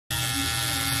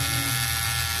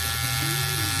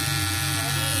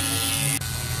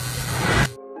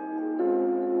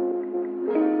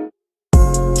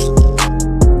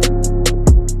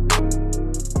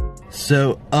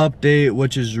So update,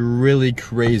 which is really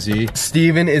crazy.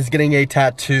 Steven is getting a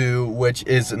tattoo, which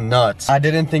is nuts. I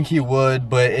didn't think he would,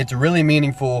 but it's really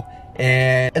meaningful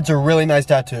and it's a really nice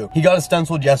tattoo. He got it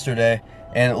stenciled yesterday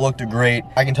and it looked great.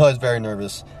 I can tell he's very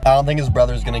nervous. I don't think his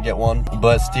brother's gonna get one,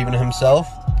 but Steven himself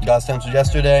got it stenciled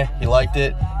yesterday. He liked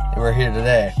it and we're here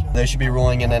today. They should be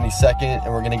rolling in any second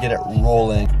and we're gonna get it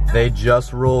rolling. They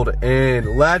just rolled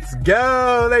in. Let's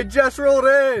go! They just rolled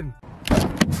in!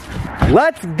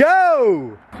 Let's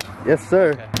go! Yes,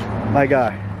 sir. Okay. My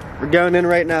guy. We're going in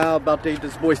right now, about to get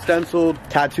this boy stenciled.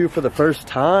 Tattoo for the first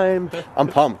time. I'm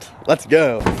pumped. Let's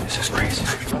go. This is crazy.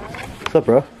 What's up,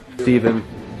 bro? Steven,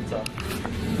 what's up?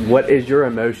 What is your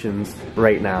emotions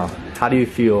right now? How do you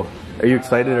feel? Are you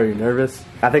excited? Are you nervous?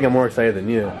 I think I'm more excited than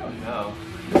you. No.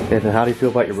 Nathan, how do you feel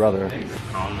about your brother?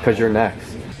 Because you're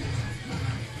next.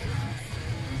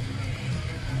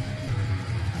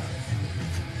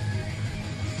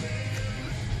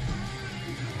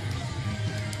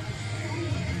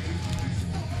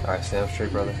 Alright, stand up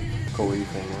straight, brother. Cool, what do you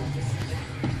think,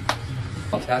 man?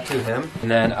 I'll tattoo him, and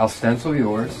then I'll stencil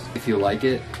yours. If you like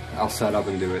it, I'll set up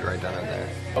and do it right down there.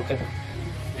 Okay.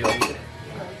 You like it?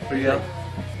 Pretty good.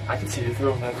 I can see you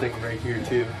throwing that thing right here,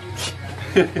 too.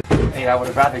 Hey, I would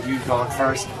have rather you gone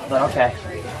first, but okay.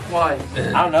 Why?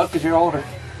 I don't know, because you're older.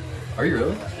 Are you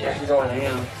really? Yeah, he's older than I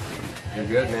am. You're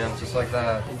good, man, just like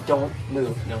that. And don't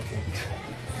move. No.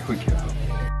 We go.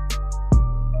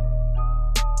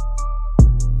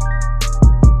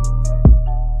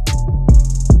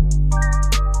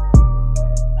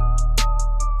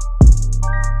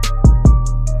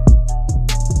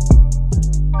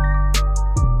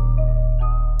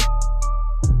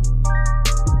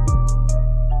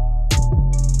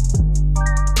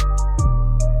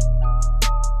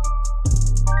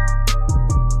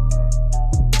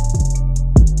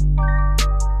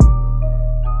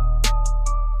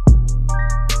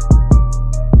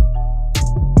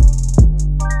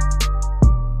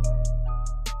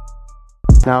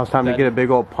 Now it's time to get a big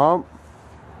old pump.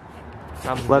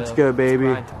 Let's go,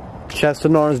 baby. Chest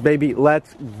and arms, baby.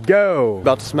 Let's go.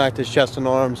 About to smack this chest and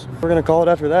arms. We're gonna call it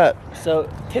after that. So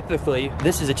typically,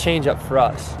 this is a change up for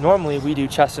us. Normally, we do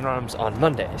chest and arms on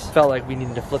Mondays. Felt like we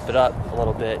needed to flip it up a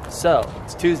little bit. So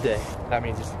it's Tuesday. That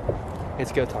means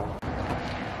it's go time.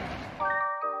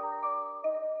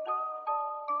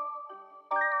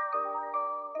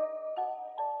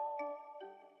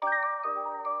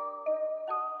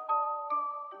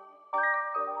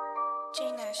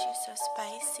 Gina, she's so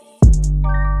spicy.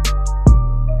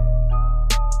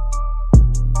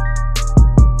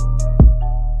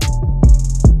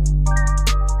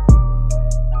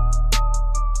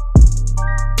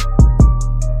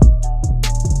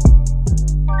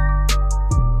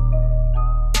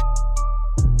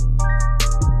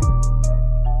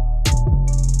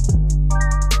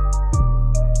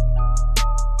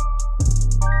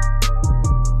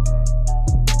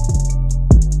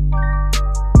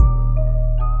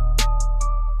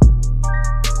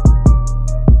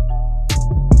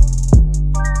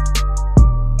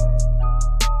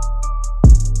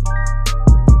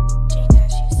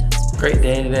 Great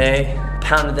day today.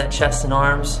 Pounded that chest and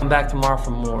arms. I'm back tomorrow for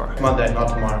more. Monday, not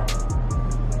tomorrow.